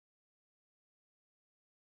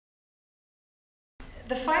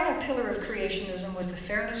The final pillar of creationism was the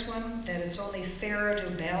fairness one, that it's only fair to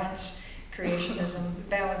balance creationism,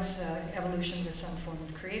 balance evolution with some form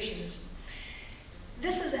of creationism.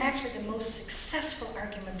 This is actually the most successful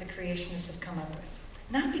argument the creationists have come up with.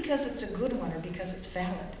 Not because it's a good one or because it's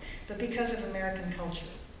valid, but because of American culture.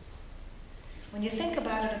 When you think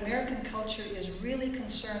about it, American culture is really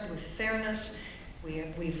concerned with fairness.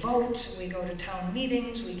 We vote, we go to town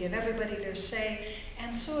meetings, we give everybody their say.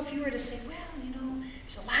 And so if you were to say, well, you know,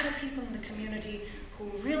 there's a lot of people in the community who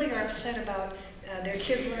really are upset about their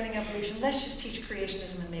kids learning evolution, let's just teach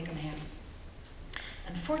creationism and make them happy.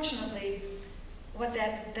 Unfortunately, what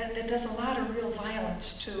that does a lot of real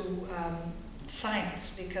violence to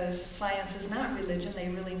science, because science is not religion, they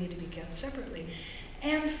really need to be kept separately.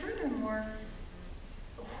 And furthermore,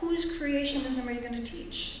 whose creationism are you going to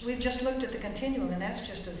teach? We've just looked at the continuum, and that's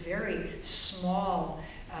just a very small,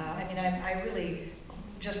 I really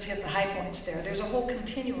just hit the high points there. There's a whole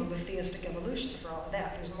continuum of theistic evolution for all of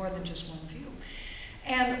that. There's more than just one view.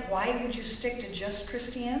 And why would you stick to just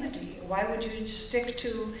Christianity? Why would you stick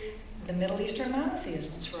to the Middle Eastern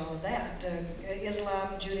monotheisms for all of that?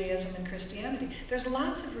 Islam, Judaism, and Christianity. There's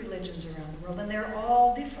lots of religions around the world, and they're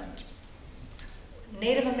all different.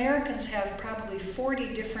 Native Americans have probably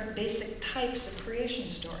 40 different basic types of creation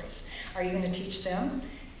stories. Are you going to teach them?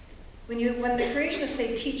 When the creationists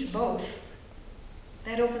say teach both,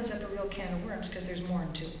 that opens up a real can of worms, because there's more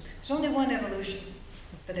than two. There's only one evolution,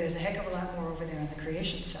 but there's a heck of a lot more over there on the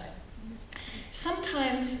creation side.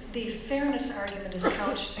 Sometimes the fairness argument is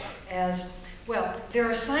couched as, well, there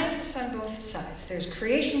are scientists on both sides. There's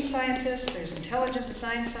creation scientists, there's intelligent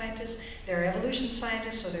design scientists, there are evolution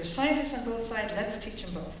scientists, so there's scientists on both sides, let's teach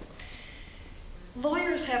them both.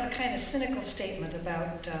 Lawyers have a kind of cynical statement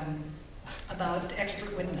about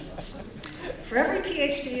expert witnesses. For every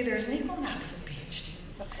Ph.D., there's an equal and opposite Ph.D.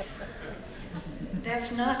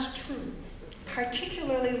 That's not true,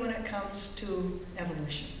 particularly when it comes to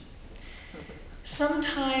evolution.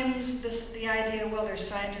 Sometimes the idea, well, there's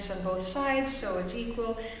scientists on both sides, so it's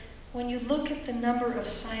equal. When you look at the number of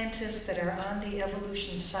scientists that are on the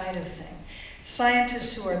evolution side of things,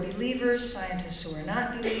 scientists who are believers, scientists who are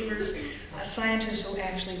not believers, scientists who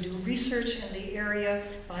actually do research in the area,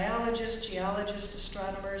 biologists, geologists,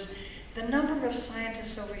 astronomers, the number of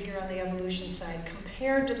scientists over here on the evolution side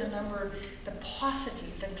compared to the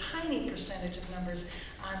paucity, the tiny percentage of numbers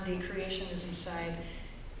on the creationism side,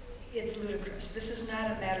 it's ludicrous. This is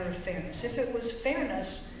not a matter of fairness. If it was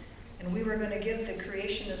fairness, and we were going to give the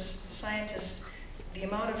creationist scientists the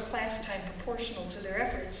amount of class time proportional to their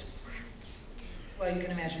efforts, well, you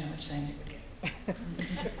can imagine how much time they would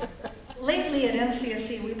get. Lately at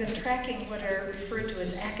NCSE, we've been tracking what are referred to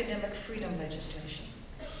as academic freedom legislation.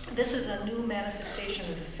 This is a new manifestation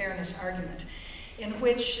of the fairness argument, in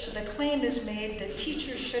which the claim is made that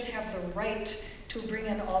teachers should have the right to bring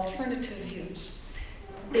in alternative views.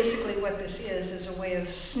 Basically what this is a way of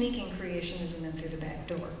sneaking creationism in through the back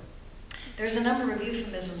door. There's a number of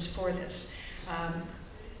euphemisms for this.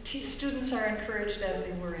 Students are encouraged, as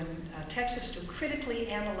they were in Texas, to critically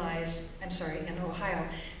analyze, in Ohio,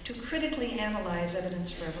 to critically analyze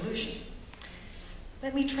evidence for evolution.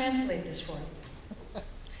 Let me translate this for you.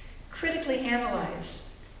 Critically analyze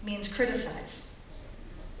means criticize.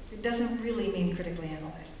 It doesn't really mean critically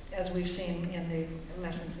analyze, as we've seen in the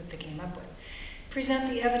lessons that they came up with. Present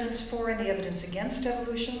the evidence for and the evidence against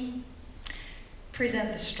evolution.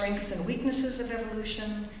 Present the strengths and weaknesses of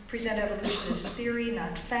evolution. Present evolution as theory,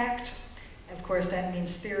 not fact. Of course, that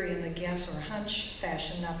means theory in the guess or hunch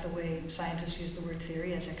fashion, not the way scientists use the word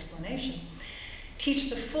theory as explanation. Teach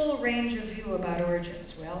the full range of view about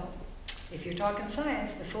origins. Well, if you're talking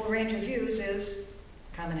science, the full range of views is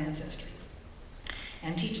common ancestry.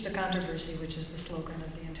 And teach the controversy, which is the slogan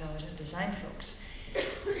of the intelligent design folks.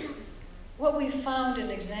 What we've found in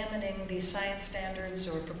examining these science standards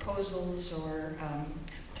or proposals or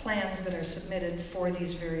plans that are submitted for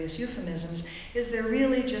these various euphemisms is they're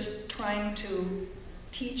really just trying to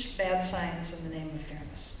teach bad science in the name of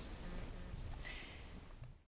fairness.